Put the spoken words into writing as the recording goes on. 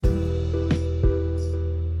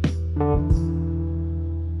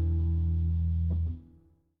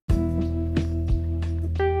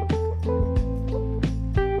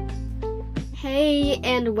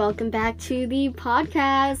and welcome back to the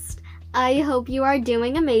podcast. I hope you are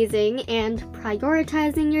doing amazing and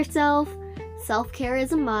prioritizing yourself. Self-care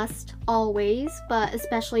is a must, always, but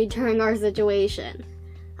especially during our situation.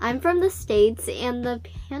 I'm from the States and the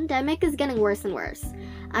pandemic is getting worse and worse.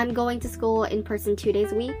 I'm going to school in person 2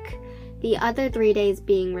 days a week, the other 3 days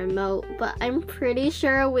being remote, but I'm pretty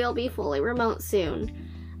sure we'll be fully remote soon.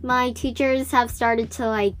 My teachers have started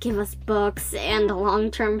to give us books and a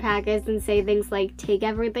long-term package and say things like take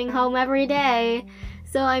everything home every day.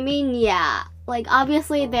 So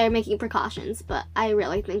obviously they're making precautions, but I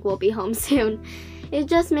really think we'll be home soon. It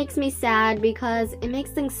just makes me sad because it makes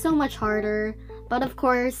things so much harder, but of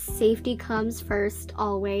course safety comes first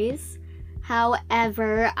always.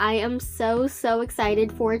 However, I am so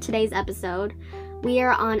excited for today's episode. We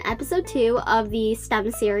are on episode 2 of the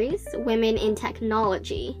STEM series, Women in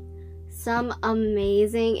Technology. Some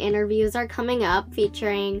amazing interviews are coming up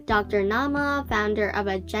featuring Dr. Nama, founder of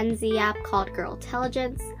a Gen Z app called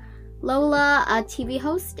Girltelligence, Lola, a TV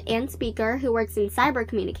host and speaker who works in cyber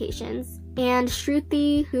communications, and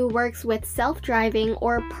Shruti, who works with self-driving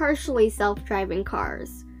or partially self-driving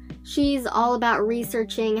cars. She's all about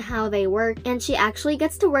researching how they work, and she actually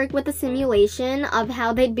gets to work with a simulation of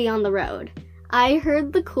how they'd be on the road. I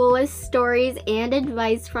heard the coolest stories and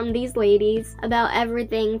advice from these ladies about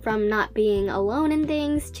everything from not being alone in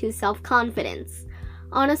things to self-confidence.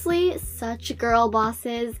 Honestly, such girl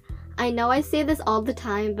bosses. I know I say this all the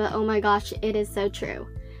time, but oh my gosh, it is so true.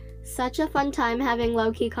 Such a fun time having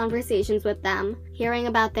low-key conversations with them, hearing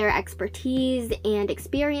about their expertise and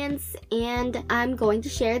experience, and I'm going to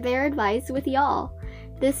share their advice with y'all.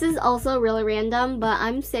 This is also really random, but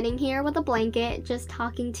I'm sitting here with a blanket just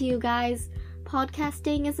talking to you guys.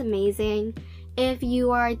 Podcasting is amazing. If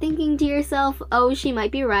you are thinking to yourself, oh, she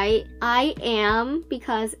might be right, I am,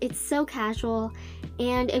 because it's so casual.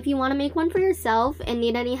 And if you want to make one for yourself and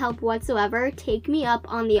need any help whatsoever, take me up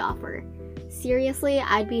on the offer. Seriously,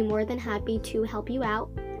 I'd be more than happy to help you out.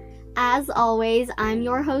 As always, I'm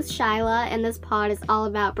your host Shyla, and this pod is all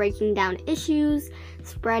about breaking down issues,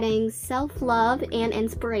 spreading self-love and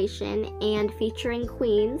inspiration, and featuring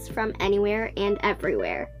queens from anywhere and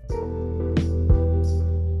everywhere.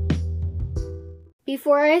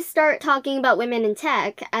 Before I start talking about women in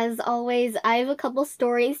tech, as always, I have a couple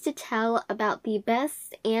stories to tell about the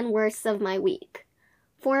best and worst of my week.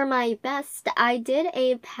 For my best, I did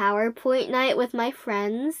a PowerPoint night with my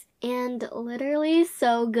friends, and literally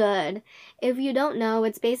so good. If you don't know,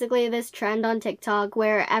 it's basically this trend on TikTok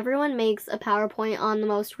where everyone makes a PowerPoint on the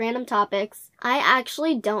most random topics. I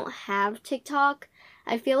actually don't have TikTok.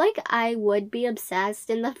 I feel like I would be obsessed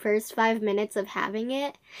in the first 5 minutes of having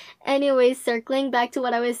it. Anyways, circling back to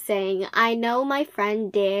what I was saying, I know my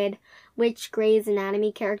friend did which Grey's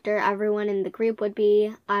Anatomy character everyone in the group would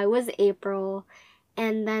be. I was April.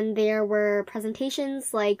 And then there were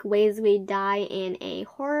presentations like ways we'd die in a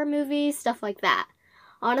horror movie, stuff like that.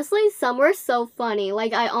 Honestly, some were so funny.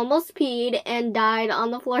 I almost peed and died on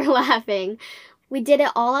the floor laughing. We did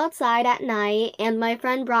it all outside at night, and my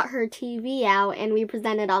friend brought her TV out, and we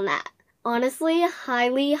presented on that. Honestly,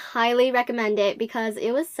 highly recommend it because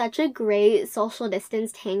it was such a great social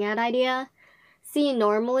distanced hangout idea. See,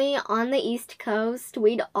 normally on the East Coast,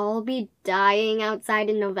 we'd all be dying outside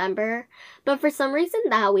in November, but for some reason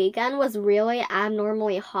that weekend was really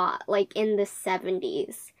abnormally hot, in the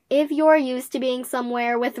 70s. If you're used to being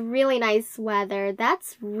somewhere with really nice weather,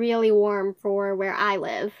 that's really warm for where I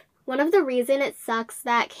live. One of the reasons it sucks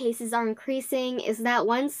that cases are increasing is that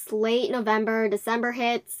once late November, December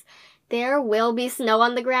hits, there will be snow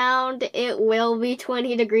on the ground. It will be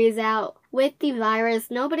 20 degrees out. With the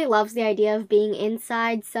virus, nobody loves the idea of being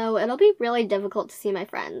inside, so it'll be really difficult to see my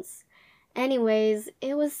friends. Anyways,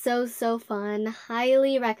 it was so fun.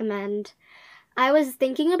 Highly recommend. I was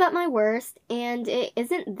thinking about my worst, and it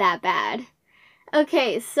isn't that bad.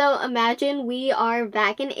 Okay, so imagine we are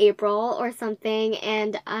back in April or something,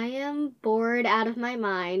 and I am bored out of my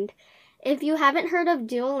mind. If you haven't heard of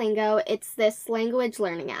Duolingo, it's this language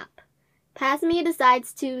learning app. Pasmi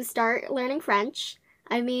decides to start learning French.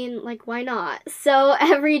 I mean, why not? So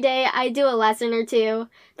every day I do a lesson or two.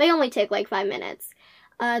 They only take 5 minutes.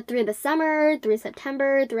 Through the summer, through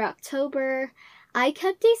September, through October. I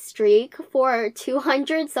kept a streak for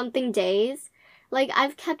 200-something days.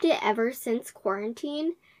 I've kept it ever since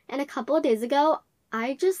quarantine, and a couple of days ago,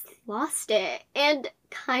 I just lost it, and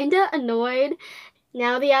kinda annoyed.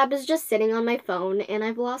 Now the app is just sitting on my phone, and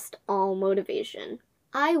I've lost all motivation.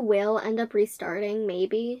 I will end up restarting,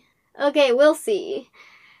 maybe. Okay, we'll see.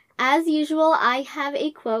 As usual, I have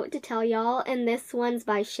a quote to tell y'all, and this one's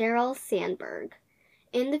by Sheryl Sandberg.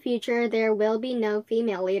 In the future, there will be no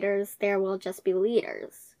female leaders, there will just be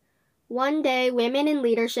leaders. One day, women in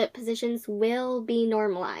leadership positions will be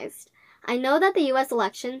normalized. I know that the US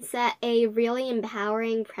election set a really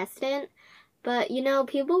empowering precedent, but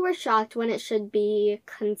people were shocked when it should be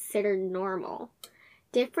considered normal.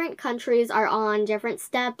 Different countries are on different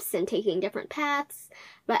steps and taking different paths,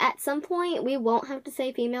 but at some point we won't have to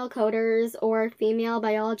say female coders or female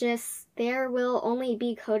biologists. There will only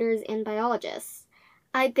be coders and biologists.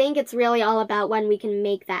 I think it's really all about when we can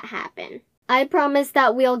make that happen. I promise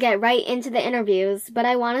that we'll get right into the interviews, but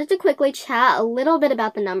I wanted to quickly chat a little bit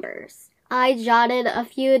about the numbers. I jotted a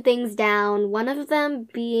few things down, one of them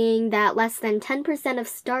being that less than 10% of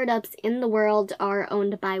startups in the world are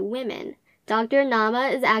owned by women. Dr. Nama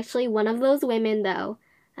is actually one of those women, though.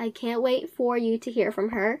 I can't wait for you to hear from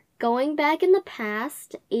her. Going back in the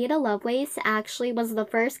past, Ada Lovelace actually was the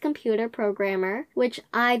first computer programmer, which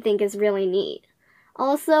I think is really neat.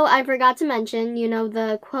 Also, I forgot to mention,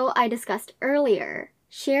 the quote I discussed earlier.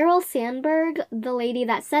 Sheryl Sandberg, the lady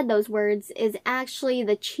that said those words, is actually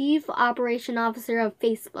the Chief Operation Officer of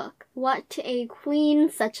Facebook. What a queen,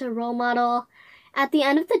 such a role model. At the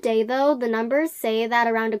end of the day, though, the numbers say that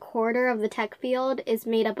around a quarter of the tech field is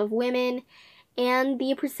made up of women, and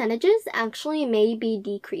the percentages actually may be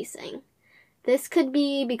decreasing. This could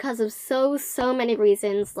be because of so many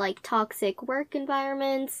reasons, like toxic work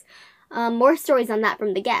environments. More stories on that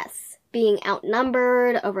from the guests. Being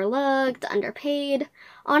outnumbered, overlooked, underpaid.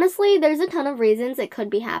 Honestly, there's a ton of reasons it could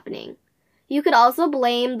be happening. You could also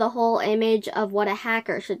blame the whole image of what a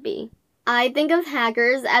hacker should be. I think of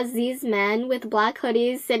hackers as these men with black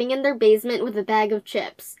hoodies sitting in their basement with a bag of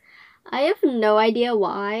chips. I have no idea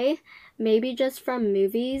why. Maybe just from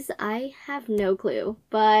movies, I have no clue.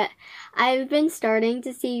 But I've been starting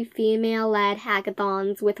to see female-led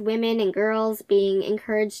hackathons with women and girls being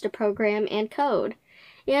encouraged to program and code.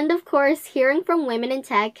 And of course, hearing from women in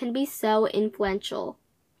tech can be so influential.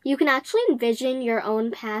 You can actually envision your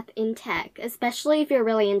own path in tech, especially if you're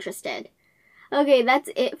really interested. Okay, that's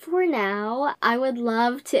it for now. I would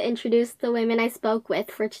love to introduce the women I spoke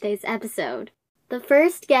with for today's episode. The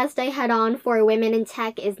first guest I had on for Women in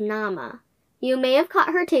Tech is Nama. You may have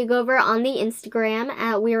caught her takeover on the Instagram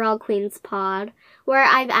at We're All Queens Pod, where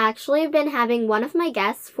I've actually been having one of my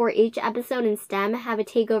guests for each episode in STEM have a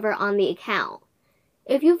takeover on the account.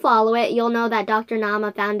 If you follow it, you'll know that Dr.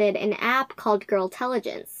 Nama founded an app called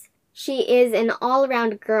Girltelligence. She is an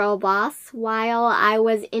all-around girl boss. While I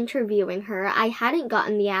was interviewing her, I hadn't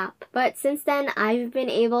gotten the app, but since then I've been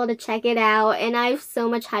able to check it out and I have so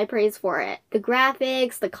much high praise for it. The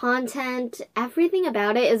graphics, the content, everything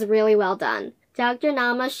about it is really well done. Dr.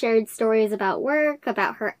 Nama shared stories about work,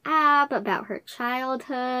 about her app, about her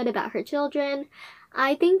childhood, about her children.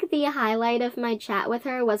 I think the highlight of my chat with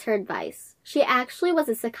her was her advice. She actually was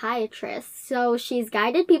a psychiatrist, so she's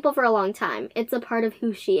guided people for a long time. It's a part of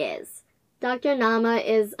who she is. Dr. Nama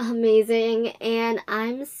is amazing, and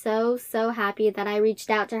I'm so happy that I reached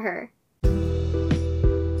out to her.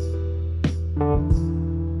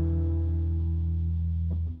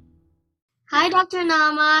 Hi, Dr.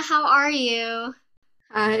 Nama. How are you?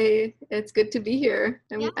 Hi, it's good to be here.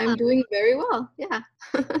 I'm doing very well. Yeah.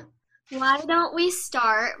 Why don't we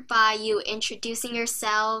start by you introducing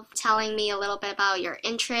yourself, telling me a little bit about your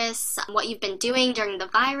interests, what you've been doing during the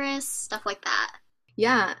virus, stuff like that.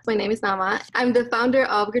 Yeah, my name is Nama. I'm the founder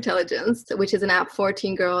of Girltelligence, which is an app for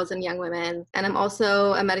teen girls and young women. And I'm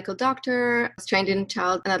also a medical doctor. I was trained in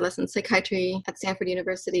child and adolescent psychiatry at Stanford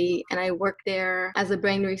University, and I work there as a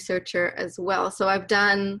brain researcher as well. So I've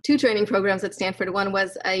done 2 training programs at Stanford. One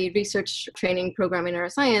was a research training program in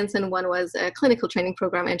neuroscience, and one was a clinical training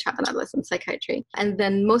program in child and adolescent psychiatry. And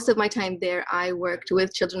then most of my time there, I worked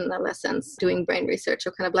with children and adolescents doing brain research,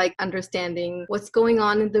 so kind of like understanding what's going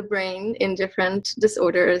on in the brain in different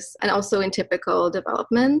disorders and also in typical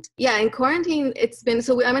development. Yeah, in quarantine,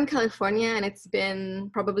 I'm in California and it's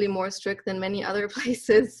been probably more strict than many other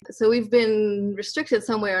places. So we've been restricted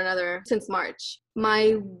some way or another since March.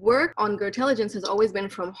 My work on Girltelligence has always been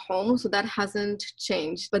from home, so that hasn't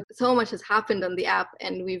changed. But so much has happened on the app,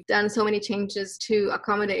 and we've done so many changes to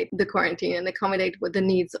accommodate the quarantine and accommodate with the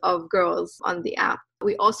needs of girls on the app.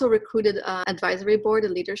 We also recruited an advisory board, a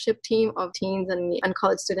leadership team of teens and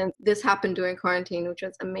college students. This happened during quarantine, which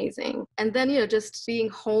was amazing. And then, just being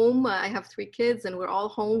home. I have 3 kids, and we're all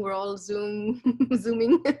home. We're all Zooming.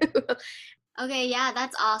 Okay, yeah,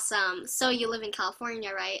 that's awesome. So you live in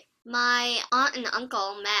California, right? My aunt and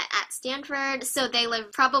uncle met at Stanford, so they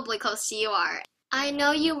live probably close to you are. I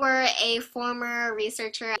know you were a former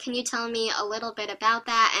researcher. Can you tell me a little bit about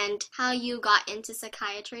that and how you got into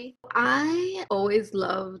psychiatry? I always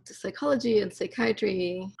loved psychology and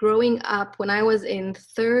psychiatry. Growing up, when I was in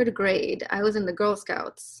third grade, I was in the Girl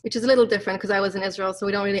Scouts, which is a little different because I was in Israel. So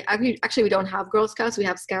we don't really, actually, we don't have Girl Scouts. We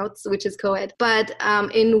have Scouts, which is co-ed. But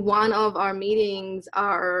in one of our meetings,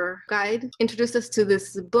 our guide introduced us to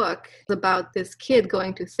this book about this kid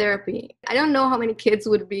going to therapy. I don't know how many kids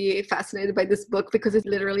would be fascinated by this book because it's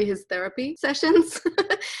literally his therapy sessions.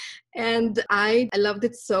 And I loved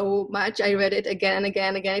it so much. I read it again and again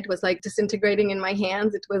and again. It was like disintegrating in my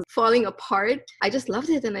hands. It was falling apart. I just loved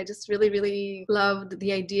it. And I just really, really loved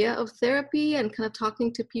the idea of therapy and kind of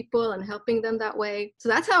talking to people and helping them that way. So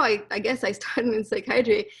that's how I guess I started in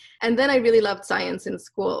psychiatry. And then I really loved science in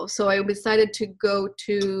school. So I decided to go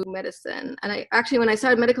to medicine. And I actually, when I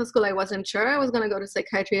started medical school, I wasn't sure I was going to go to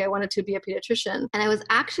psychiatry. I wanted to be a pediatrician. And I was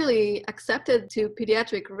actually accepted to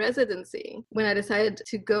pediatric residency when I decided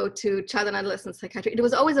to go to child and adolescent psychiatry. It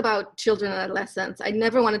was always about children and adolescents. I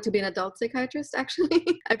never wanted to be an adult psychiatrist, actually.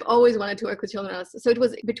 I've always wanted to work with children and adolescents. So it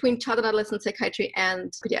was between child and adolescent psychiatry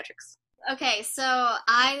and pediatrics. Okay, so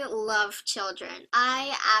I love children.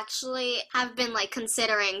 I actually have been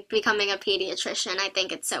considering becoming a pediatrician. I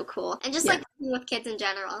think it's so cool. And just working with kids in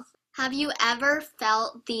general. Have you ever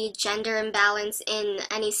felt the gender imbalance in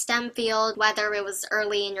any STEM field, whether it was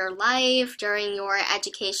early in your life, during your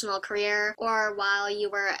educational career, or while you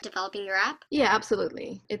were developing your app? Yeah,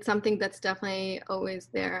 absolutely. It's something that's definitely always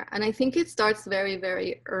there. And I think it starts very,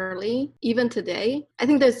 very early, even today. I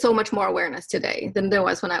think there's so much more awareness today than there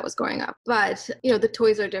was when I was growing up. But, the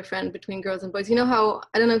toys are different between girls and boys. You know how,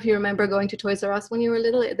 I don't know if you remember going to Toys R Us when you were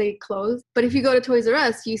little, they closed. But if you go to Toys R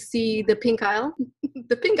Us, you see the pink aisle,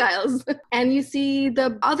 the pink aisle. And you see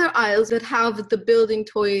the other aisles that have the building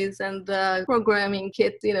toys and the programming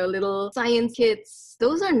kits, little science kits.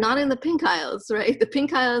 Those are not in the pink aisles, right? The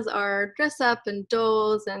pink aisles are dress up and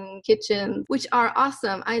dolls and kitchens, which are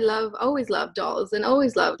awesome. I always love dolls and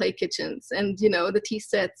always love play kitchens and, the tea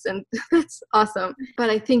sets, and that's awesome.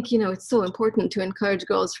 But I think, it's so important to encourage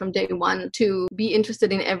girls from day one to be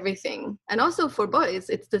interested in everything. And also for boys,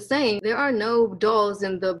 it's the same. There are no dolls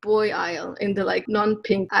in the boy aisle, in the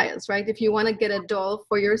non-pink aisles, right? If you want to get a doll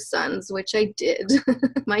for your sons, which I did,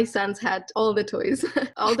 my sons had all the toys,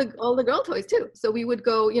 all the girl toys too. So we would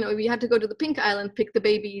go, we had to go to the pink aisle and pick the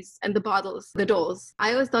babies and the bottles, the dolls.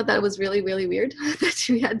 I always thought that was really, really weird that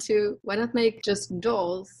we had to, why not make just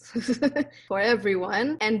dolls for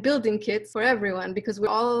everyone and building kits for everyone, because we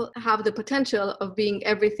all have the potential of being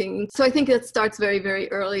everything. So I think it starts very, very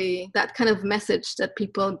early, that kind of message that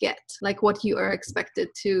people get, like what you are expected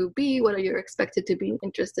to be, what are you expected to be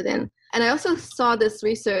interested in. And I also saw this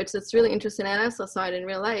research that's really interesting, and I also saw it in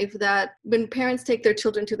real life, that when parents take their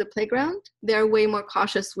children to the playground, they're way more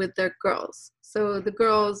cautious with their girls. So the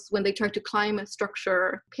girls, when they try to climb a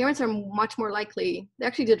structure, parents are much more likely, they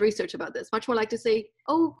actually did research about this, much more likely to say,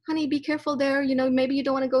 oh, honey, be careful there. Maybe you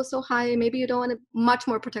don't want to go so high. Maybe you don't want to, much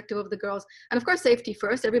more protective of the girls. And of course, safety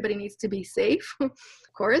first. Everybody needs to be safe, of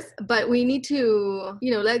course. But we need to,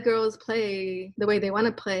 let girls play the way they want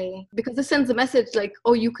to play, because this sends a message like,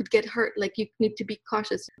 oh, you could get hurt. Like, you need to be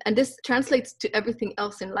cautious. And this translates to everything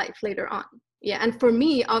else in life later on. Yeah. And for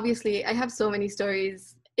me, obviously, I have so many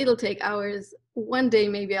stories. It'll take hours. One day,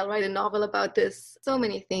 maybe I'll write a novel about this. So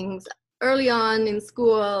many things early on in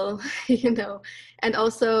school, and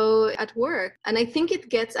also at work. And I think it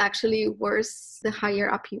gets actually worse the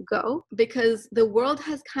higher up you go, because the world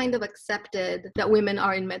has kind of accepted that women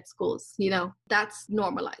are in med schools, that's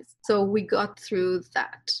normalized. So we got through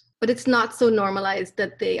that. But it's not so normalized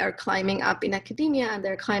that they are climbing up in academia and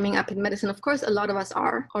they're climbing up in medicine. Of course, a lot of us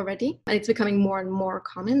are already, and it's becoming more and more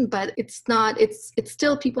common, but it's not, it's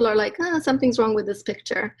still, people are like, something's wrong with this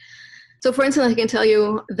picture. So for instance, I can tell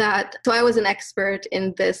you that, so I was an expert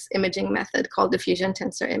in this imaging method called diffusion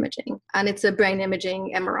tensor imaging, and it's a brain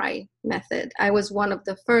imaging MRI method. I was one of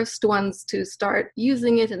the first ones to start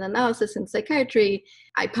using it in analysis in psychiatry.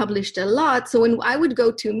 I published a lot. So when I would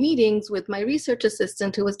go to meetings with my research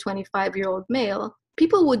assistant, who was 25-year-old male,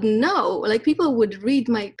 people would know, people would read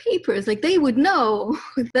my papers, they would know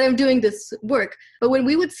that I'm doing this work. But when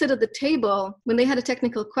we would sit at the table, when they had a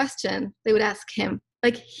technical question, they would ask him.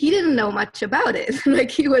 He didn't know much about it.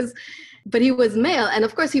 But he was male. And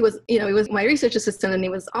of course he was my research assistant, and he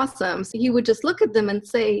was awesome. So he would just look at them and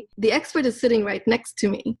say, the expert is sitting right next to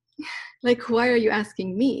me. Why are you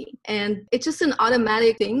asking me? And it's just an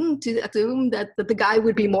automatic thing to assume that the guy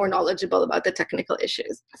would be more knowledgeable about the technical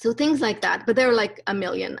issues. So things like that. But there are a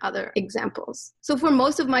million other examples. So for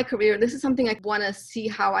most of my career, this is something I want to see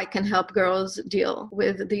how I can help girls deal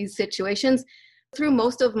with these situations. Through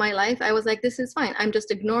most of my life, I was like, this is fine. I'm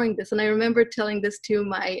just ignoring this. And I remember telling this to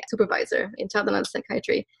my supervisor in child and adult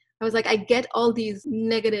psychiatry. I was like, I get all these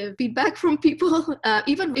negative feedback from people,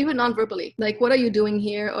 even non-verbally. Like, what are you doing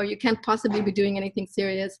here? Or you can't possibly be doing anything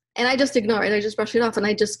serious. And I just ignore it. I just brush it off and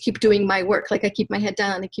I just keep doing my work. Like I keep my head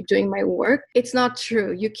down and I keep doing my work. It's not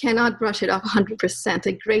true. You cannot brush it off 100%.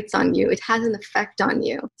 It grates on you. It has an effect on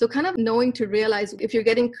you. So kind of knowing to realize if you're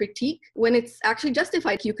getting critique, when it's actually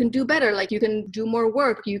justified, you can do better. Like you can do more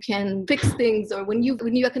work. You can fix things, or when you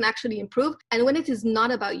can actually improve. And when it is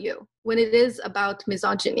not about you. When it is about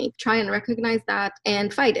misogyny, try and recognize that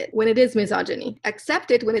and fight it when it is misogyny. Accept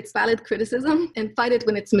it when it's valid criticism and fight it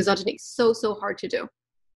when it's misogyny. So hard to do.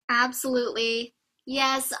 Absolutely.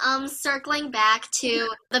 Yes, circling back to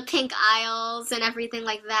the pink aisles and everything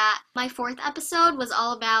like that. My 4th episode was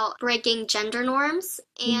all about breaking gender norms.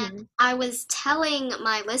 And I was telling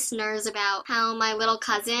my listeners about how my little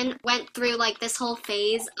cousin went through like this whole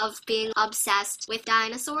phase of being obsessed with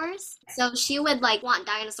dinosaurs. So she would like want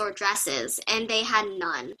dinosaur dresses and they had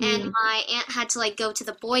none. And my aunt had to like go to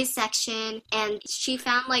the boys section and she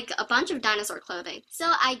found like a bunch of dinosaur clothing. So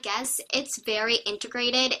I guess it's very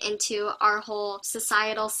integrated into our whole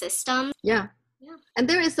societal system. Yeah. And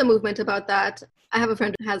there is a movement about that. I have a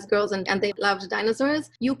friend who has girls and they loved dinosaurs.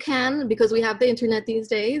 You can, because we have the internet these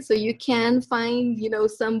days, so you can find,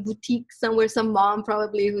 some boutique somewhere, some mom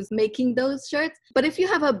probably who's making those shirts. But if you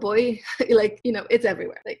have a boy, it's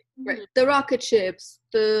everywhere. Like, right. The rocket ships,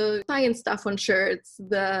 the science stuff on shirts,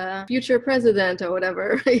 the future president or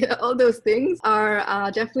whatever, all those things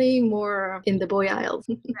are definitely more in the boy aisles.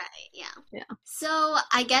 Right, yeah. So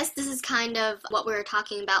I guess this is kind of what we were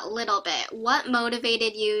talking about a little bit. What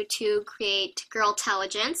motivated you to create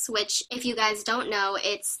Girltelligence, which, if you guys don't know,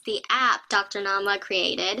 it's the app Dr. Nama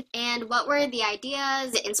created, and what were the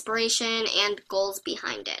ideas, inspiration, and goals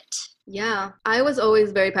behind it? Yeah, I was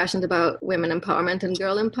always very passionate about women empowerment and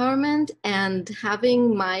girl empowerment, and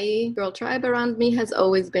having my girl tribe around me has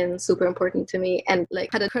always been super important to me and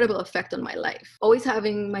like had an incredible effect on my life. Always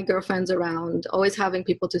having my girlfriends around, always having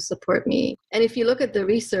people to support me. And if you look at the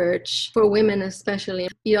research for women especially,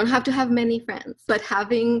 you don't have to have many friends, but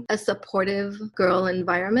having a supportive girl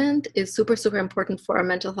environment is super, super important for our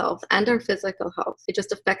mental health and our physical health. It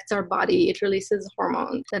just affects our body. It releases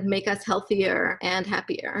hormones that make us healthier and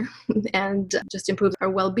happier. And just improves our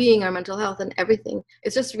well-being, our mental health, and everything.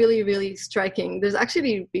 It's just really, really striking. There's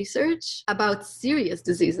actually research about serious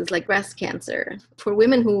diseases like breast cancer. For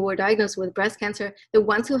women who were diagnosed with breast cancer, the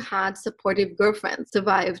ones who had supportive girlfriends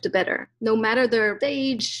survived better. No matter their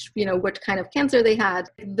age, what kind of cancer they had,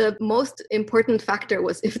 the most important factor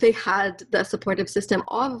was if they had the supportive system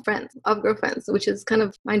of friends, of girlfriends, which is kind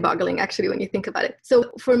of mind-boggling actually when you think about it.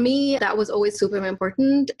 So for me, that was always super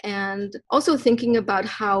important. And also thinking about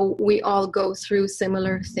how we all go through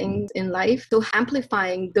similar things in life. So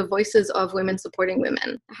amplifying the voices of women supporting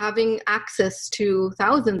women, having access to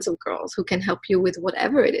thousands of girls who can help you with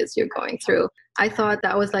whatever it is you're going through. I thought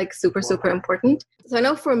that was like super, super important. So I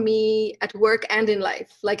know for me at work and in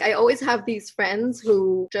life, like I always have these friends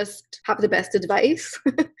who just have the best advice.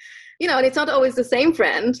 And it's not always the same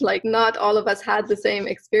friend, like not all of us had the same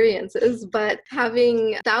experiences, but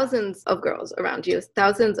having thousands of girls around you,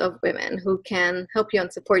 thousands of women who can help you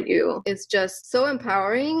and support you is just so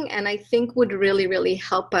empowering. And I think would really, really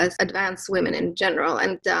help us advance women in general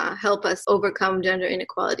and help us overcome gender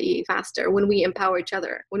inequality faster when we empower each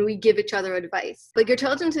other, when we give each other advice. But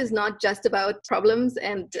Girltelligence is not just about problems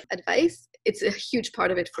and advice. It's a huge part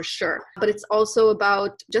of it for sure. But it's also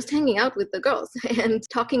about just hanging out with the girls and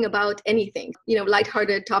talking about anything,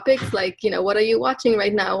 lighthearted topics like, what are you watching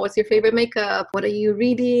right now? What's your favorite makeup? What are you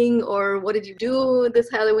reading? Or what did you do this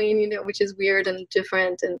Halloween, which is weird and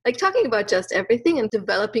different, and like talking about just everything and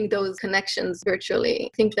developing those connections virtually.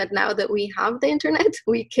 I think that now that we have the internet,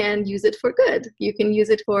 we can use it for good. You can use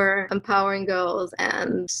it for empowering girls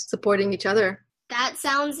and supporting each other. That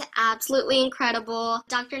sounds absolutely incredible.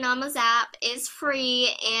 Dr. Nama's app is free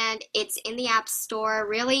and it's in the App Store,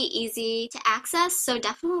 really easy to access, so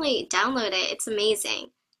definitely download it. It's amazing.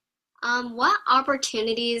 What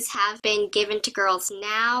opportunities have been given to girls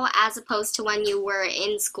now as opposed to when you were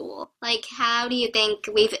in school? Like, how do you think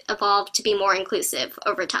we've evolved to be more inclusive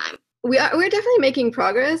over time? We're definitely making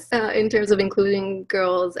progress in terms of including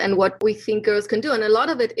girls and what we think girls can do. And a lot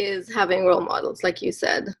of it is having role models, like you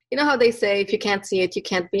said. You know how they say, if you can't see it, you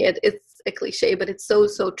can't be it. It's a cliche, but it's so,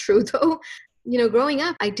 so true though. Growing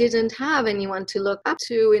up, I didn't have anyone to look up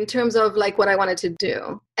to in terms of like what I wanted to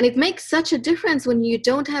do. And it makes such a difference when you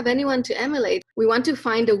don't have anyone to emulate. We want to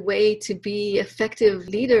find a way to be effective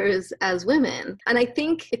leaders as women. And I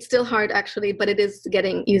think it's still hard actually, but it is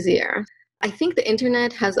getting easier. I think the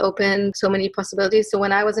internet has opened so many possibilities. So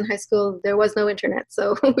when I was in high school, there was no internet.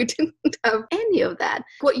 So we didn't have any of that.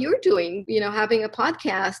 What you're doing, having a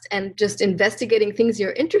podcast and just investigating things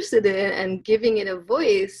you're interested in and giving it a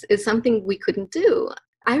voice is something we couldn't do.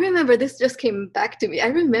 I remember, this just came back to me. I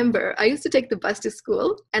remember I used to take the bus to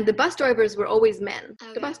school and the bus drivers were always men.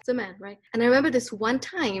 Okay. The bus is a man, right? And I remember this one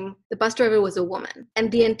time the bus driver was a woman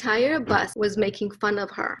and the entire bus was making fun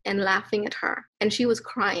of her and laughing at her. And she was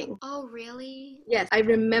crying. Oh, really? Yes, I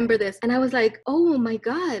remember this. And I was like, oh my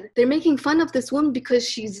God, they're making fun of this woman because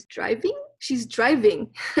she's driving? She's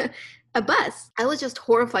driving a bus. I was just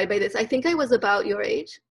horrified by this. I think I was about your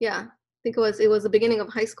age. Yeah. I think it was the beginning of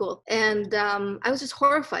high school. And I was just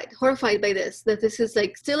horrified by this, that this is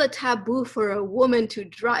like still a taboo for a woman to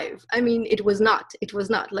drive. I mean, it was not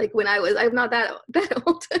like when I'm not that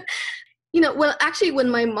old. Well, actually, when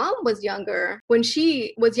my mom was younger, when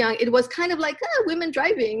she was young, it was kind of like, women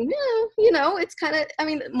driving. Yeah, it's kind of, I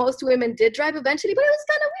mean, most women did drive eventually, but it was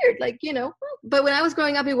kind of weird. Like, but when I was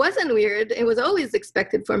growing up, it wasn't weird. It was always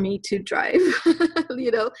expected for me to drive,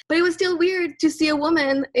 but it was still weird to see a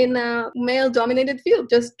woman in a male-dominated field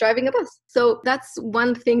just driving a bus. So that's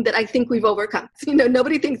one thing that I think we've overcome.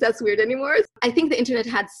 Nobody thinks that's weird anymore. I think the internet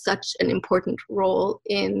had such an important role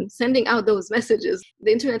in sending out those messages.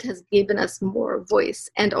 The internet has given us more voice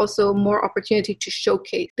and also more opportunity to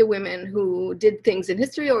showcase the women who did things in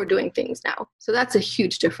history or doing things now. So that's a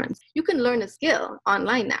huge difference. You can learn a skill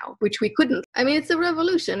online now, which we couldn't. I mean, it's a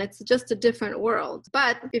revolution. It's just a different world.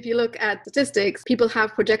 But if you look at statistics, people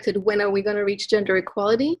have projected when are we going to reach gender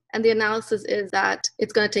equality? And the analysis is that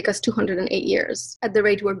it's going to take us 208 years at the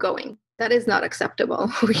rate we're going. That is not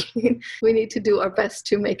acceptable. We need to do our best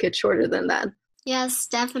to make it shorter than that. Yes,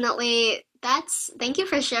 definitely. Thank you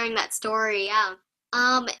for sharing that story. Yeah.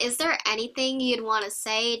 Is there anything you'd want to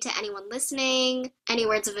say to anyone listening? Any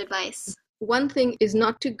words of advice? One thing is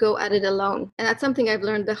not to go at it alone. And that's something I've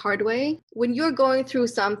learned the hard way. When you're going through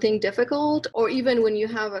something difficult, or even when you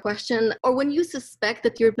have a question, or when you suspect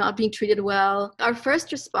that you're not being treated well, our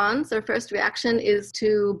first reaction is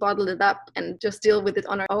to bottle it up and just deal with it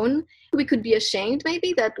on our own. We could be ashamed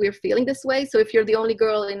maybe that we're feeling this way. So if you're the only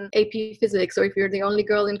girl in AP physics, or if you're the only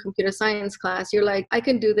girl in computer science class, you're like, I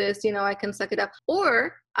can do this, I can suck it up.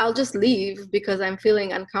 Or I'll just leave because I'm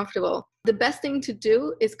feeling uncomfortable. The best thing to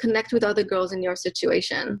do is connect with other girls in your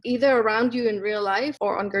situation, either around you in real life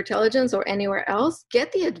or on Girltelligence or anywhere else.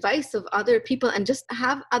 Get the advice of other people and just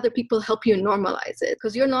have other people help you normalize it,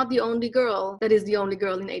 because you're not the only girl that is the only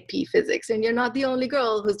girl in AP physics, and you're not the only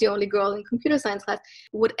girl who's the only girl in computer science class.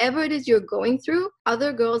 Whatever it is you're going through,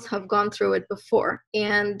 other girls have gone through it before,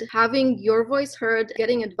 and having your voice heard,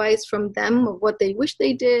 getting advice from them of what they wish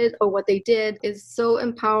they did or what they did is so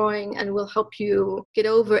empowering and will help you get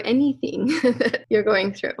over anything that you're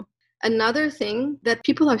going through. Another thing that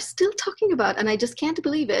people are still talking about, and I just can't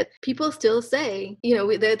believe it, people still say,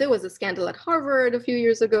 there was a scandal at Harvard a few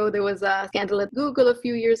years ago, there was a scandal at Google a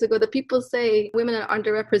few years ago, that people say women are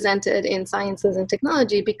underrepresented in sciences and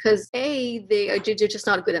technology because A, they're just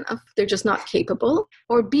not good enough, they're just not capable,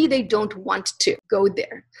 or B, they don't want to go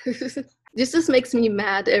there. This just makes me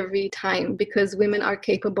mad every time, because women are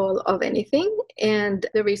capable of anything, and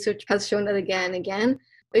the research has shown that again and again.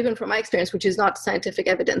 Even from my experience, which is not scientific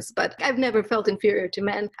evidence, but I've never felt inferior to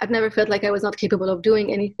men. I've never felt like I was not capable of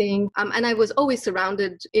doing anything. And I was always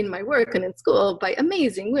surrounded in my work and in school by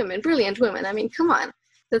amazing women, brilliant women. I mean, come on.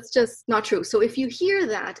 That's just not true. So if you hear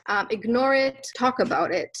that, ignore it, talk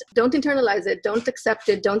about it. Don't internalize it. Don't accept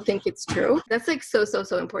it. Don't think it's true. That's like so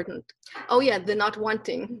important. Oh yeah, the not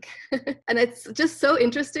wanting. And it's just so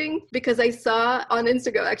interesting because I saw on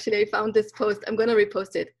Instagram, actually, I found this post. I'm going to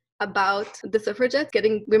repost it, about the suffragettes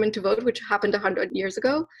getting women to vote, which happened 100 years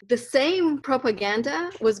ago. The same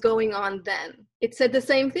propaganda was going on then. It said the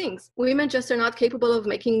same things. Women just are not capable of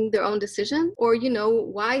making their own decision. Or,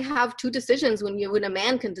 why have two decisions when a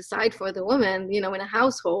man can decide for the woman, in a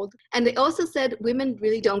household? And they also said women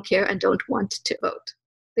really don't care and don't want to vote.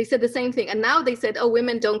 They said the same thing. And now they said,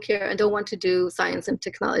 women don't care and don't want to do science and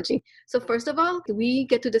technology. So first of all, we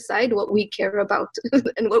get to decide what we care about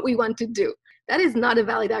and what we want to do. That is not a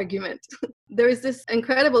valid argument. There is this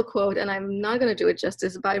incredible quote, and I'm not going to do it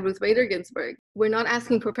justice, by Ruth Bader Ginsburg. We're not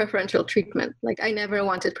asking for preferential treatment. Like, I never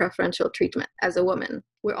wanted preferential treatment as a woman.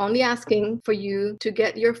 We're only asking for you to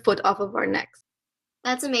get your foot off of our necks.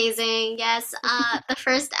 That's amazing. Yes, the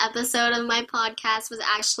first episode of my podcast was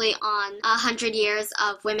actually on 100 years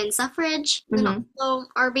of women's suffrage. Mm-hmm. And also,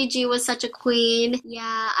 RBG was such a queen.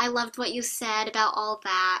 Yeah, I loved what you said about all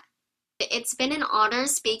that. It's been an honor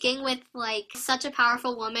speaking with such a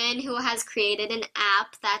powerful woman who has created an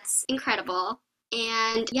app that's incredible.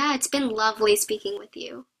 And yeah, it's been lovely speaking with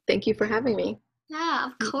you. Thank you for having me. Yeah,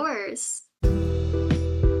 of course.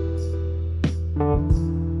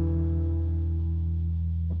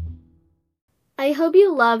 I hope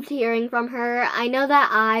you loved hearing from her. I know that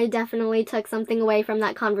I definitely took something away from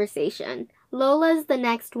that conversation. Lola's the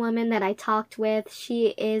next woman that I talked with. She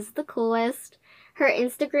is the coolest. Her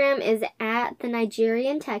Instagram is at the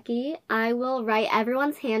Nigerian Techie. I will write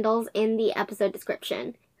everyone's handles in the episode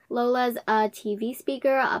description. Lola's a TV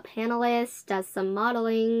speaker, a panelist, does some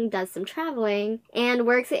modeling, does some traveling, and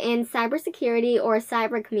works in cybersecurity or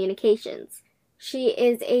cyber communications. She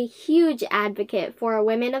is a huge advocate for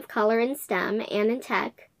women of color in STEM and in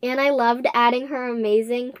tech, and I loved adding her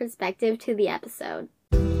amazing perspective to the episode.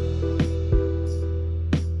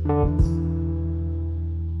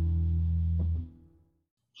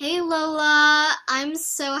 Hey Lola, I'm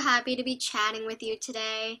so happy to be chatting with you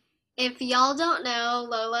today. If y'all don't know,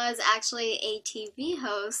 Lola is actually a TV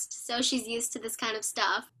host, so she's used to this kind of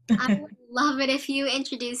stuff. I would love it if you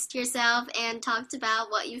introduced yourself and talked about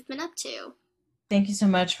what you've been up to. Thank you so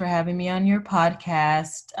much for having me on your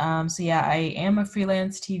podcast. I am a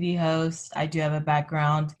freelance TV host. I do have a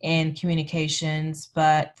background in communications,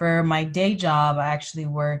 but for my day job, I actually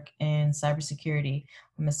work in cybersecurity.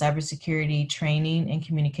 I'm a cybersecurity training and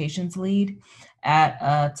communications lead at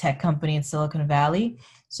a tech company in Silicon Valley.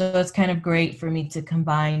 So it's kind of great for me to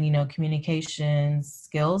combine, communications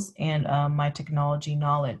skills and my technology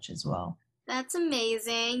knowledge as well. That's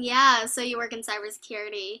amazing. Yeah, so you work in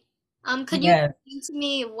cybersecurity. Could you Yes. explain to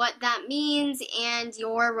me what that means and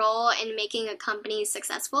your role in making a company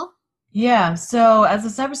successful? Yeah, so as a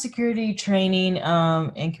cybersecurity training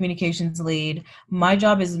and communications lead, my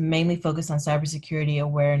job is mainly focused on cybersecurity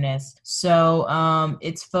awareness. So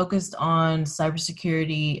it's focused on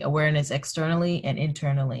cybersecurity awareness externally and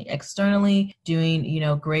internally. Externally,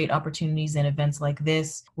 doing, great opportunities and events like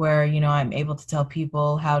this, where, I'm able to tell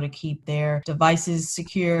people how to keep their devices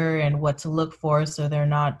secure and what to look for so they're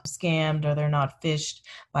not scammed or they're not phished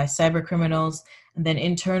by cyber criminals. And then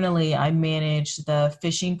internally, I manage the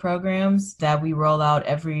phishing programs that we roll out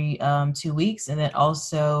every 2 weeks, and then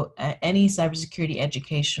also any cybersecurity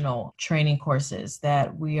educational training courses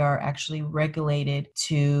that we are actually regulated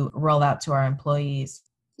to roll out to our employees.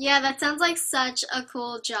 Yeah, that sounds like such a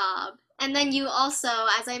cool job. And then you also,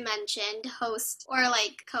 as I mentioned, host or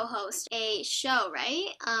like co-host a show, right?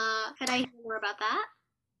 Could I hear more about that?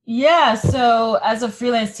 Yeah, so as a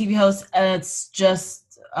freelance TV host,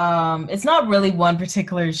 it's not really one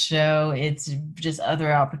particular show. It's just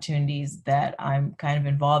other opportunities that I'm kind of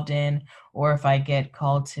involved in, or if I get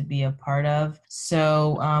called to be a part of.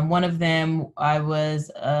 So one of them, I was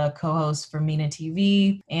a co-host for MENA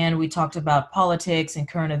TV, and we talked about politics and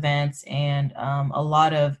current events and a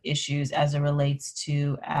lot of issues as it relates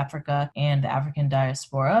to Africa and the African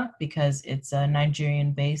diaspora, because it's a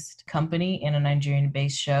Nigerian-based company and a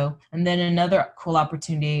Nigerian-based show. And then another cool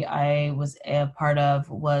opportunity I was a part of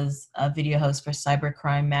was a video host for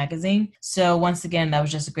Cybercrime Magazine. So once again, that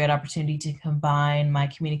was just a great opportunity to combine my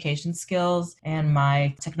communication skills and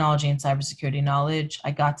my technology and cybersecurity knowledge.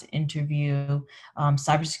 I got to interview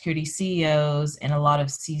cybersecurity CEOs and a lot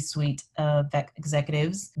of C-suite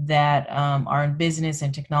executives that are in business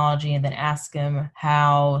and technology, and then ask them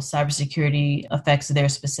how cybersecurity affects their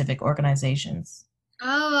specific organizations.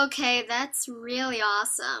 Oh, okay. That's really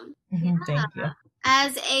awesome. Thank you.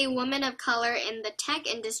 As a woman of color in the tech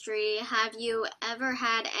industry, have you ever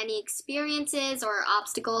had any experiences or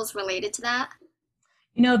obstacles related to that?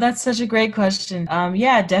 That's such a great question.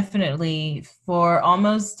 Yeah, definitely. For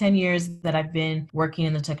almost 10 years that I've been working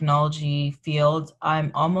in the technology field,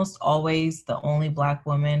 I'm almost always the only Black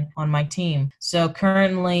woman on my team. So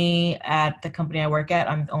currently at the company I work at,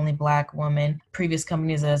 I'm the only Black woman, previous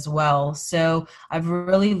companies as well. So I've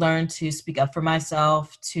really learned to speak up for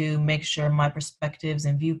myself, to make sure my perspectives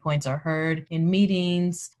and viewpoints are heard in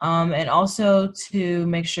meetings, and also to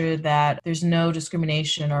make sure that there's no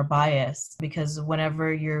discrimination or bias, because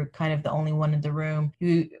whenever you're kind of the only one in the room,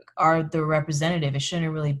 you are the representative. It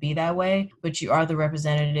shouldn't really be that way, but you are the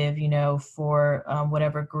representative, for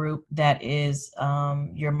whatever group that is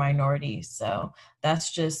your minority. So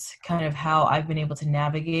that's just kind of how I've been able to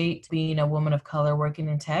navigate being a woman of color working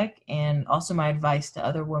in tech, and also my advice to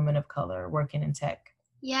other women of color working in tech.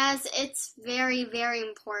 Yes, it's very, very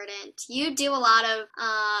important. You do a lot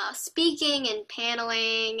of speaking and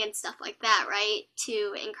paneling and stuff like that, right?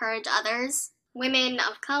 To encourage others, women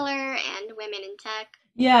of color and women in tech.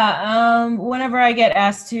 Whenever I get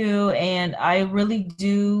asked to, and I really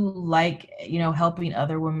do like, helping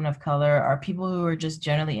other women of color or people who are just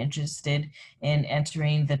generally interested in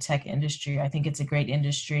entering the tech industry. I think it's a great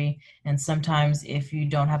industry. And sometimes if you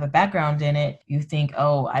don't have a background in it, you think,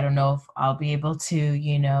 oh, I don't know if I'll be able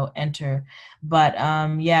to, enter. But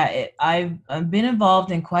I've been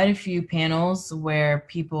involved in quite a few panels where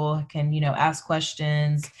people can, ask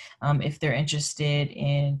questions if they're interested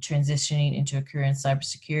in transitioning into a career in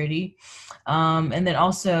cybersecurity. And then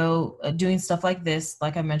also doing stuff like this,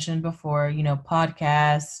 like I mentioned before,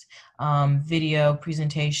 podcasts, video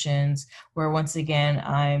presentations, where once again,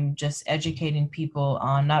 I'm just educating people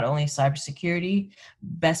on not only cybersecurity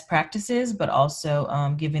best practices, but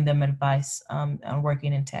also giving them advice on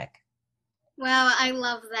working in tech. Wow, I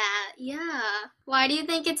love that. Yeah. Why do you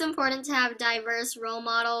think it's important to have diverse role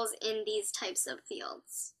models in these types of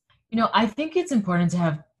fields? I think it's important to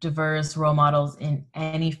have diverse role models in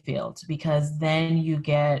any field because then you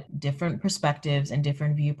get different perspectives and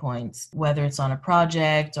different viewpoints, whether it's on a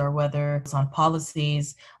project or whether it's on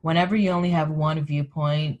policies. Whenever you only have one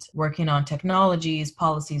viewpoint working on technologies,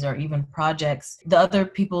 policies, or even projects, the other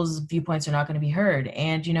people's viewpoints are not going to be heard.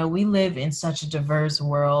 And, we live in such a diverse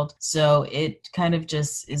world, so it kind of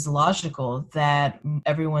just is logical that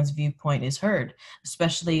everyone's viewpoint is heard,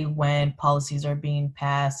 especially when policies are being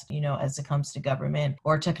passed, as it comes to government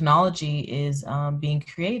or technology is being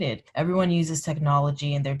created. Everyone uses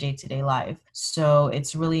technology in their day-to-day life. So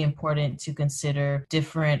it's really important to consider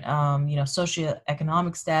different,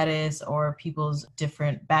 socioeconomic status or people's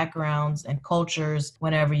different backgrounds and cultures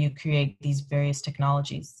whenever you create these various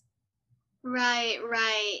technologies. Right,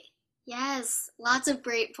 right. Yes, lots of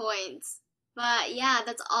great points. But yeah,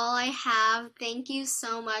 that's all I have. Thank you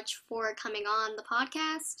so much for coming on the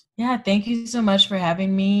podcast. Yeah, thank you so much for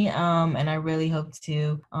having me. And I really hope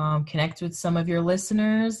to connect with some of your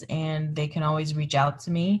listeners, and they can always reach out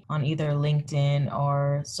to me on either LinkedIn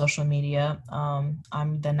or social media.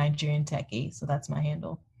 I'm the Nigerian Techie, so that's my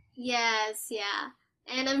handle. Yes, yeah.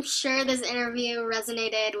 And I'm sure this interview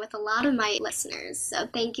resonated with a lot of my listeners. So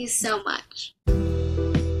thank you so much.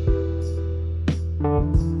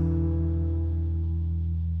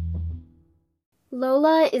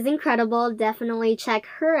 Lola is incredible. Definitely check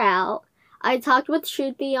her out. I talked with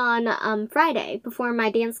Shruti on Friday before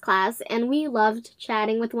my dance class, and we loved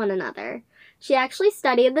chatting with one another. She actually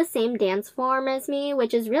studied the same dance form as me,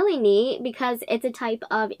 which is really neat because it's a type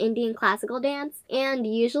of Indian classical dance, and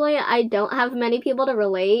usually I don't have many people to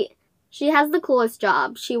relate. She has the coolest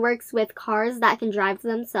job. She works with cars that can drive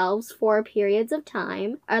themselves for periods of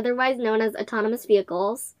time, otherwise known as autonomous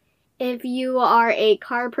vehicles. If you are a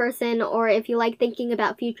car person or if you like thinking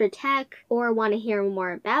about future tech or want to hear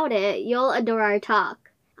more about it, you'll adore our talk.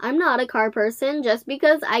 I'm not a car person just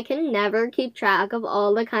because I can never keep track of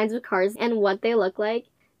all the kinds of cars and what they look like.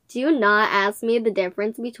 Do not ask me the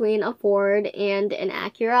difference between a Ford and an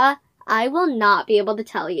Acura. I will not be able to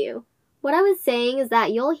tell you. What I was saying is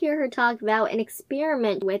that you'll hear her talk about an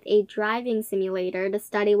experiment with a driving simulator to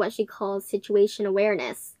study what she calls situation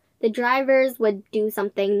awareness. The drivers would do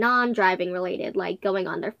something non-driving related, like going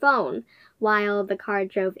on their phone, while the car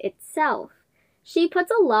drove itself. She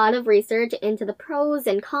puts a lot of research into the pros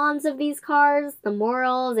and cons of these cars, the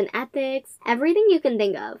morals and ethics, everything you can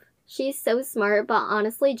think of. She's so smart, but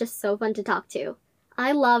honestly just so fun to talk to.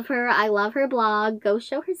 I love her, I love her blog, go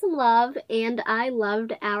show her some love, and I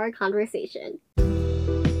loved our conversation.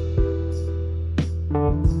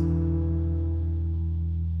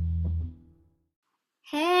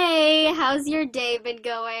 Hey, how's your day been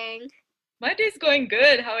going? My day's going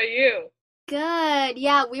good. How are you? Good.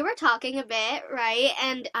 Yeah, we were talking a bit, right?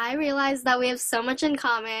 And I realized that we have so much in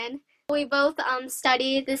common. We both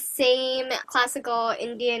study the same classical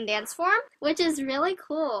Indian dance form, which is really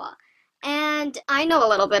cool. And I know a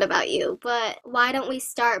little bit about you, but why don't we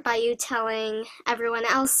start by you telling everyone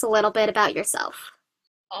else a little bit about yourself?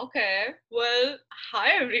 Okay. Well,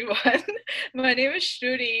 hi everyone. My name is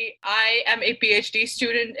Shruti. I am a PhD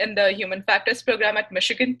student in the Human Factors program at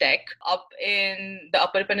Michigan Tech up in the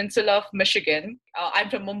Upper Peninsula of Michigan. I'm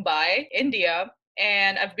from Mumbai, India.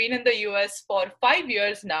 And I've been in the US for 5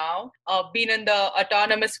 years now. I've been in the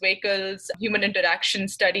autonomous vehicles, human interaction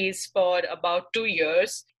studies for about 2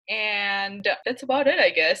 years. And that's about it,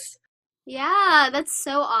 I guess. Yeah, that's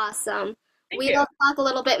so awesome. Thank We'll you. talk a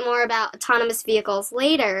little bit more about autonomous vehicles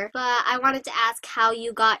later, but I wanted to ask how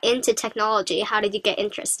you got into technology. How did you get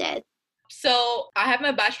interested? So I have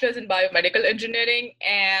my bachelor's in biomedical engineering,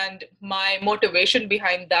 and my motivation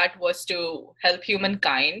behind that was to help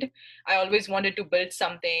humankind. I always wanted to build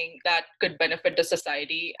something that could benefit the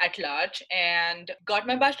society at large, and got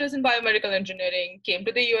my bachelor's in biomedical engineering, came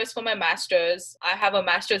to the US for my master's. I have a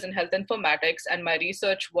master's in health informatics, and my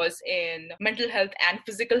research was in mental health and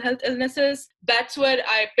physical health illnesses. That's where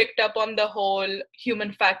I picked up on the whole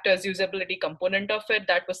human factors usability component of it.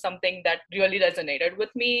 That was something that really resonated with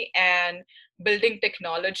me, and building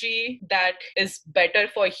technology that is better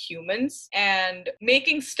for humans and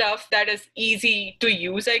making stuff that is easy to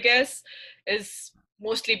use, I guess, is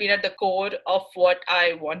mostly been at the core of what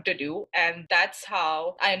I want to do. And that's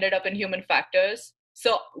how I ended up in human factors.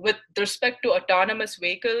 So with respect to autonomous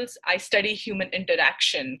vehicles, I study human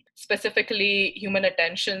interaction, specifically human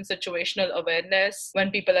attention, situational awareness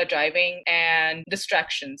when people are driving, and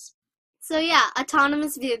distractions. So yeah,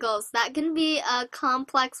 autonomous vehicles, that can be a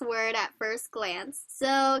complex word at first glance.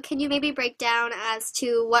 So can you maybe break down as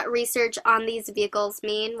to what research on these vehicles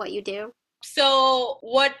mean, what you do? So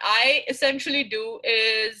what I essentially do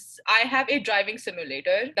is I have a driving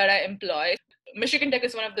simulator that I employ. Michigan Tech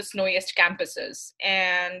is one of the snowiest campuses,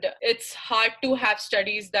 and it's hard to have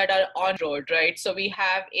studies that are on road, right? So we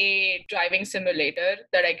have a driving simulator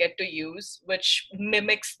that I get to use, which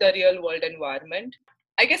mimics the real world environment.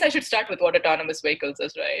 I guess I should start with what autonomous vehicles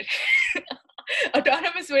is, right?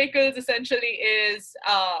 Autonomous vehicles essentially is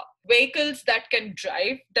vehicles that can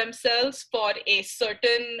drive themselves for a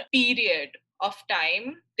certain period of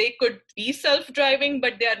time. They could be self-driving,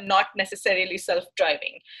 but they are not necessarily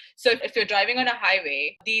self-driving. So if you're driving on a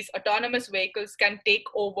highway, these autonomous vehicles can take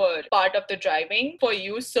over part of the driving for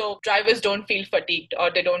you, so drivers don't feel fatigued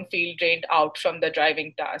or they don't feel drained out from the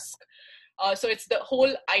driving task. So it's the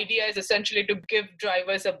whole idea is essentially to give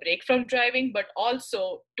drivers a break from driving, but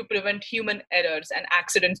also to prevent human errors and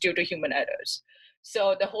accidents due to human errors.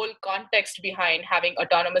 So the whole context behind having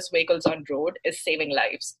autonomous vehicles on road is saving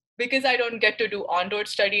lives. Because I don't get to do on-road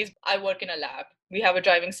studies, I work in a lab. We have a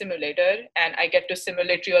driving simulator, and I get to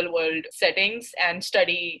simulate real-world settings and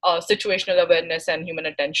study situational awareness and human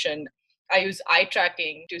attention. I use eye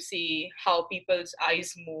tracking to see how people's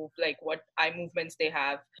eyes move, like what eye movements they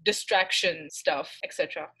have, distraction stuff,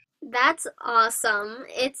 etc. That's awesome.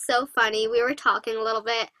 It's so funny. We were talking a little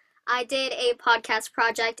bit. I did a podcast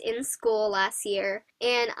project in school last year,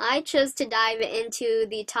 and I chose to dive into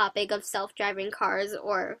the topic of self-driving cars,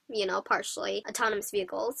 or, partially autonomous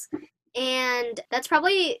vehicles. And that's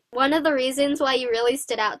probably one of the reasons why you really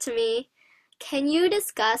stood out to me. Can you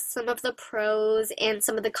discuss some of the pros and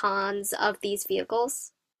some of the cons of these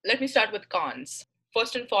vehicles? Let me start with cons.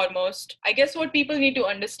 First and foremost, I guess what people need to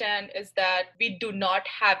understand is that we do not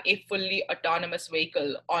have a fully autonomous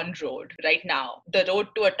vehicle on road right now. The road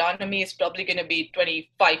to autonomy is probably going to be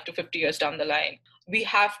 25 to 50 years down the line. We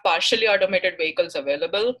have partially automated vehicles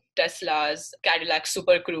available, Teslas, Cadillac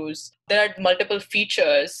Super Cruise. There are multiple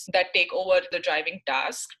features that take over the driving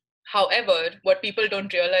task. However, what people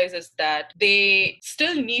don't realize is that they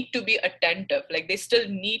still need to be attentive, like they still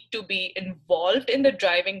need to be involved in the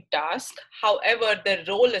driving task. However, their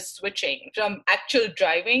role is switching from actual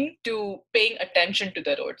driving to paying attention to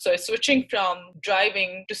the road. So it's switching from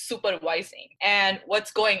driving to supervising. And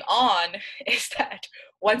what's going on is that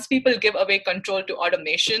once people give away control to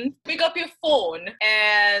automation, pick up your phone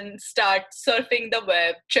and start surfing the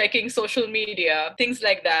web, checking social media, things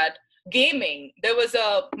like that. Gaming. There was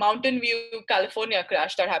a Mountain View, California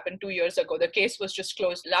crash that happened 2 years ago. The case was just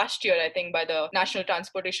closed last year, I think, by the National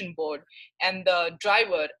Transportation Board. And the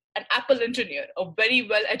driver, an Apple engineer, a very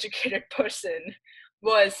well-educated person,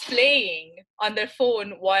 was playing on their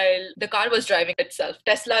phone while the car was driving itself.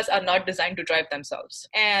 Teslas are not designed to drive themselves.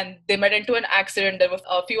 And they met into an accident. There were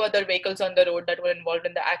a few other vehicles on the road that were involved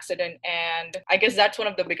in the accident. And I guess that's one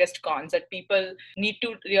of the biggest cons, that people need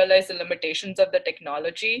to realize the limitations of the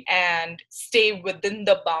technology and stay within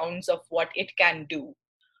the bounds of what it can do.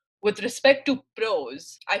 With respect to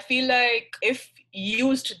pros, I feel like if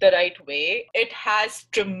used the right way, it has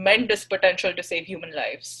tremendous potential to save human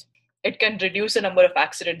lives. It can reduce the number of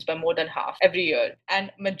accidents by more than half every year.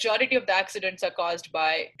 And majority of the accidents are caused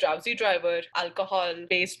by drowsy driver,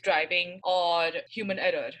 alcohol-based driving, or human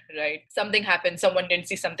error, right? Something happened, someone didn't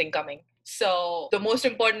see something coming. So the most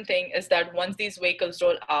important thing is that once these vehicles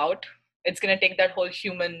roll out, it's going to take that whole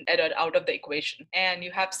human error out of the equation. And you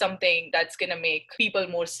have something that's going to make people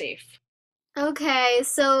more safe. Okay,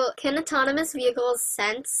 so can autonomous vehicles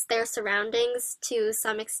sense their surroundings to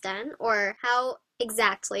some extent, or how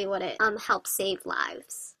exactly would it help save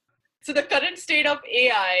lives? So the current state of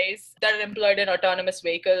AIs that are employed in autonomous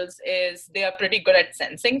vehicles is they are pretty good at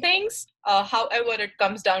sensing things. However, it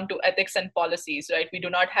comes down to ethics and policies, right? We do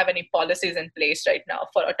not have any policies in place right now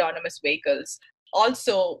for autonomous vehicles.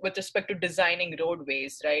 Also, with respect to designing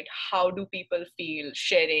roadways, right? How do people feel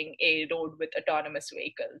sharing a road with autonomous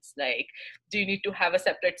vehicles? Like, do you need to have a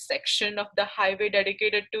separate section of the highway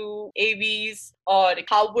dedicated to AVs? Or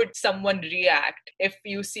how would someone react if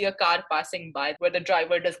you see a car passing by where the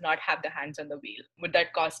driver does not have the hands on the wheel? Would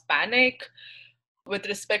that cause panic? With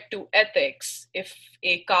respect to ethics, if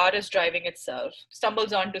a car is driving itself,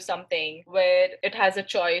 stumbles onto something where it has a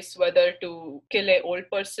choice whether to kill an old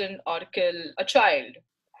person or kill a child,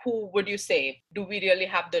 who would you save? Do we really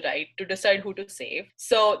have the right to decide who to save?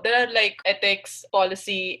 So there are like ethics,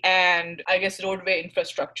 policy, and I guess roadway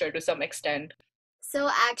infrastructure to some extent.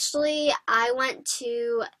 So actually, I went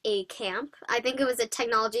to a camp. I think it was a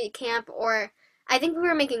technology camp, or I think we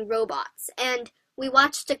were making robots. And we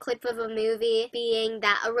watched a clip of a movie being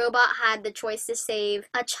that a robot had the choice to save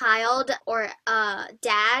a child or a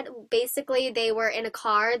dad. Basically, they were in a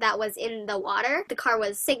car that was in the water. The car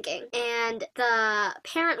was sinking, and the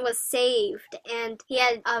parent was saved, and he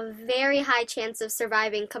had a very high chance of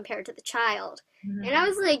surviving compared to the child. Mm-hmm. And I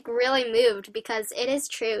was like really moved because it is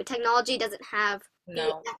true. Technology doesn't have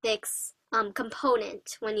the ethics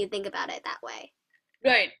component when you think about it that way.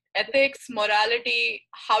 Right. Ethics, morality,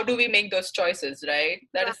 how do we make those choices, right?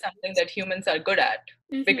 That is something that humans are good at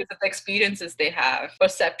because of the experiences they have.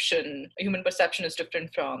 Perception, human perception is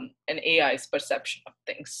different from an AI's perception of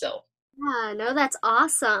things. So, yeah, no, that's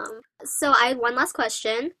awesome. So I had one last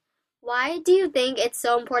question. Why do you think it's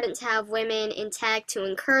so important to have women in tech, to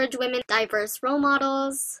encourage women, diverse role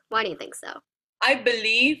models? Why do you think so? I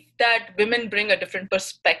believe that women bring a different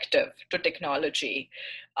perspective to technology.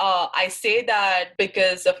 I say that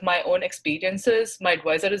because of my own experiences. My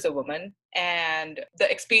advisor is a woman, and the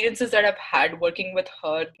experiences that I've had working with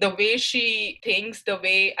her, the way she thinks, the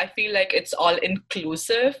way I feel like it's all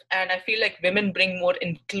inclusive, and I feel like women bring more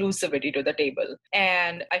inclusivity to the table.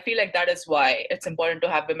 And I feel like that is why it's important to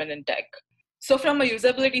have women in tech. So from a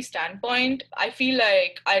usability standpoint, I feel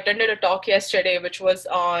like I attended a talk yesterday, which was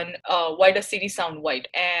on why does Siri sound white?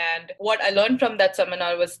 And what I learned from that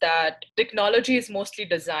seminar was that technology is mostly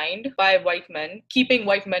designed by white men, keeping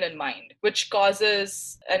white men in mind, which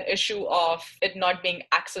causes an issue of it not being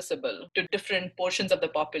accessible to different portions of the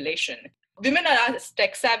population. Women are as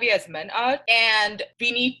tech savvy as men are, and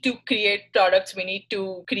we need to create products, we need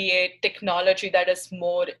to create technology that is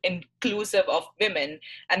more inclusive of women.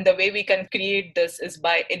 And the way we can create this is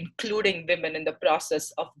by including women in the process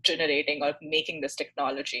of generating or making this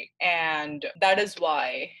technology. And that is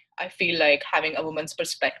why I feel like having a woman's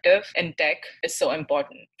perspective in tech is so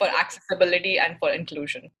important for accessibility and for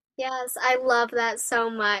inclusion. Yes, I love that so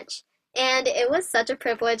much. And it was such a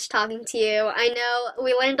privilege talking to you. I know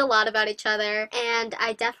we learned a lot about each other, and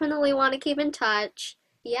I definitely want to keep in touch.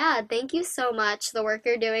 Yeah, thank you so much. The work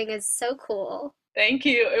you're doing is so cool. Thank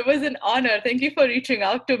you. It was an honor. Thank you for reaching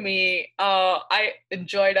out to me. I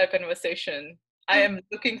enjoyed our conversation. I am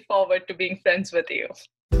looking forward to being friends with you.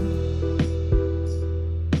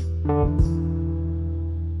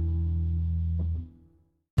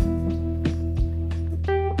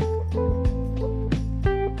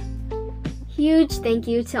 Huge thank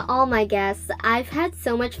you to all my guests. I've had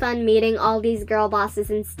so much fun meeting all these girl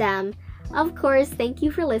bosses in STEM. Of course, thank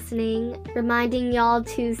you for listening. Reminding y'all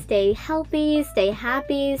to stay healthy, stay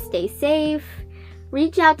happy, stay safe.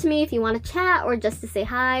 Reach out to me if you want to chat or just to say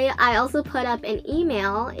hi. I also put up an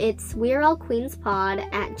email. It's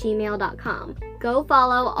we'reallqueenspod@gmail.com. Go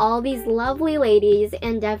follow all these lovely ladies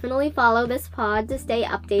and definitely follow this pod to stay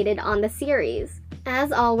updated on the series.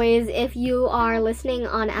 As always, if you are listening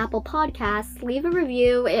on Apple Podcasts, leave a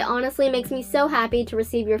review. It honestly makes me so happy to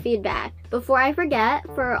receive your feedback. Before I forget,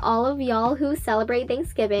 for all of y'all who celebrate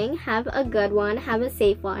Thanksgiving, have a good one, have a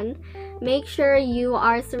safe one. Make sure you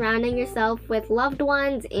are surrounding yourself with loved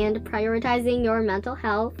ones and prioritizing your mental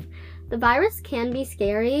health. The virus can be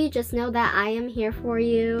scary, just know that I am here for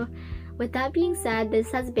you. With that being said,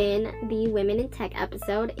 this has been the Women in Tech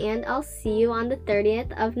episode, and I'll see you on the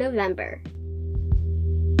 30th of November.